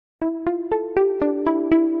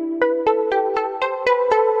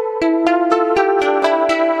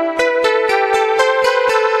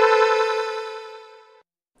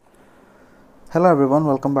Hello everyone,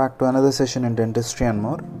 welcome back to another session in dentistry and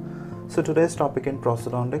more. So today's topic in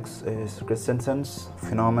Orthodontics is Christensen'S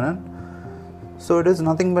Phenomenon. So it is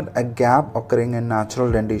nothing but a gap occurring in natural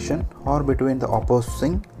dentition or between the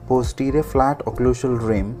opposing posterior flat occlusal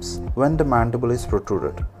rims when the mandible is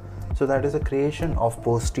protruded. So that is a creation of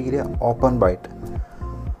posterior open bite.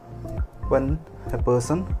 When a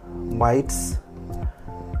person bites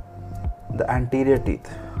the anterior teeth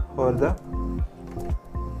or the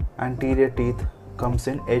anterior teeth comes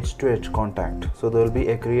in edge to edge contact, so there will be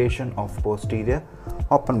a creation of posterior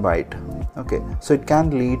open bite. Okay, so it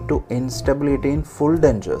can lead to instability in full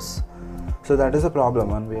dentures. So that is a problem.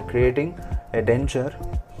 When we are creating a denture,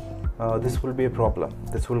 this will be a problem.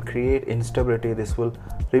 This will create instability. This will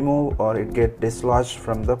remove or it get dislodged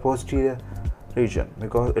from the posterior region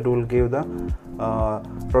because it will give the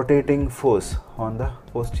rotating force on the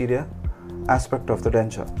posterior aspect of the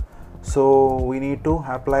denture. So we need to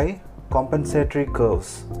apply compensatory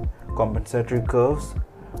curves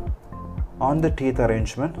on the teeth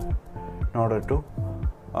arrangement in order to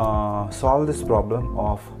solve this problem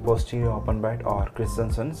of posterior open bite or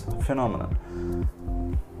Christensen's phenomenon.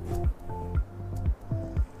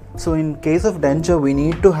 So in case of denture, we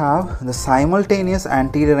need to have the simultaneous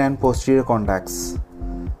anterior and posterior contacts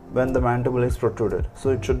when the mandible is protruded. So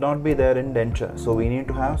it should not be there in denture. So we need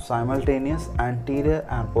to have simultaneous anterior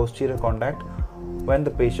and posterior contact when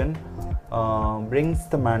the patient brings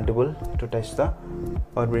the mandible to touch the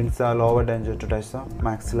or brings the lower denture to touch the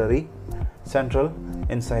maxillary central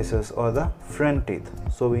incisors or the front teeth.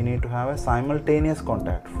 So we need to have a simultaneous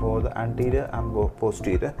contact for the anterior and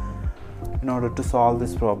posterior in order to solve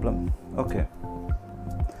this problem. Okay.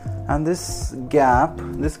 And this gap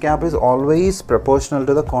is always proportional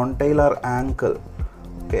to the condylar angle.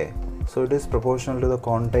 Okay, so it is proportional to the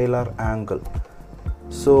condylar angle.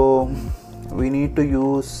 So we need to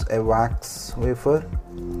use a wax wafer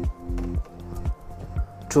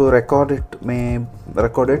to record it.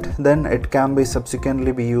 Then it can be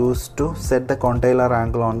subsequently be used to set the condylar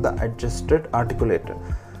angle on the adjusted articulator.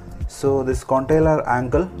 So this condylar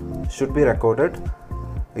angle should be recorded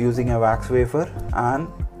using a wax wafer and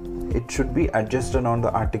it should be adjusted on the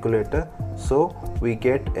articulator, so we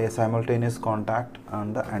get a simultaneous contact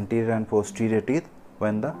on the anterior and posterior teeth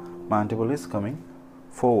when the mandible is coming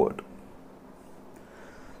forward.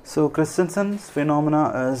 So Christensen's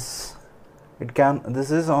phenomena is this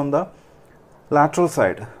is on the lateral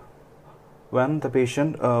side when the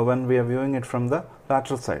patient when we are viewing it from the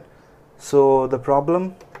lateral side. So the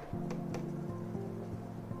problem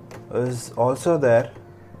is also there,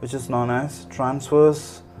 which is known as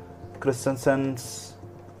transverse Christensen's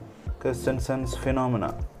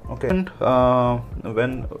phenomena. Okay, and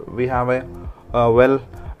when we have a well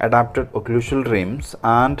adapted occlusal rims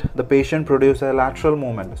and the patient produces a lateral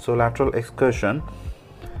movement, so lateral excursion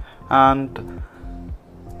and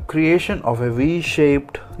creation of a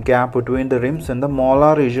V-shaped gap between the rims and the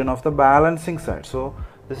molar region of the balancing side. So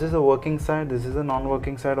this is a working side, this is a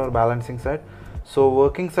non-working side or balancing side. So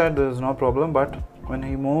working side there is no problem, but when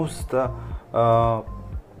he moves the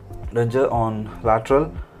denture on lateral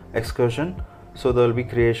excursion, so there will be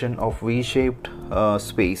creation of V-shaped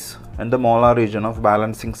space in the molar region of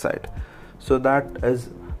balancing side. So that is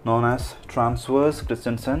known as transverse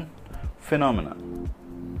Christensen phenomena.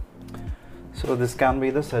 So this can be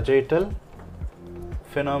the sagittal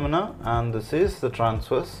phenomena and this is the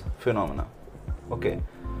transverse phenomena. Okay,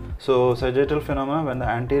 so sagittal phenomena, when the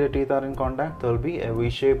anterior teeth are in contact, there will be a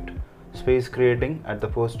V-shaped space creating at the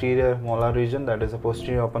posterior molar region, that is a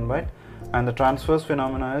posterior open bite. And the transverse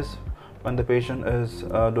phenomena is when the patient is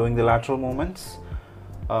doing the lateral movements,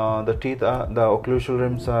 the occlusal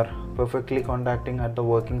rims are perfectly contacting at the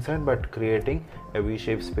working side but creating a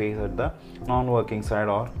V-shaped space at the non-working side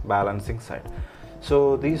or balancing side.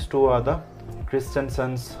 So these two are the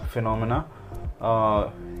Christensen's phenomena.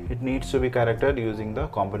 It needs to be corrected using the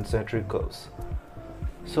compensatory curves.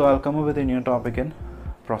 So I'll come up with a new topic in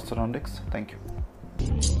Orthodontics. Thank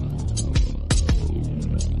you.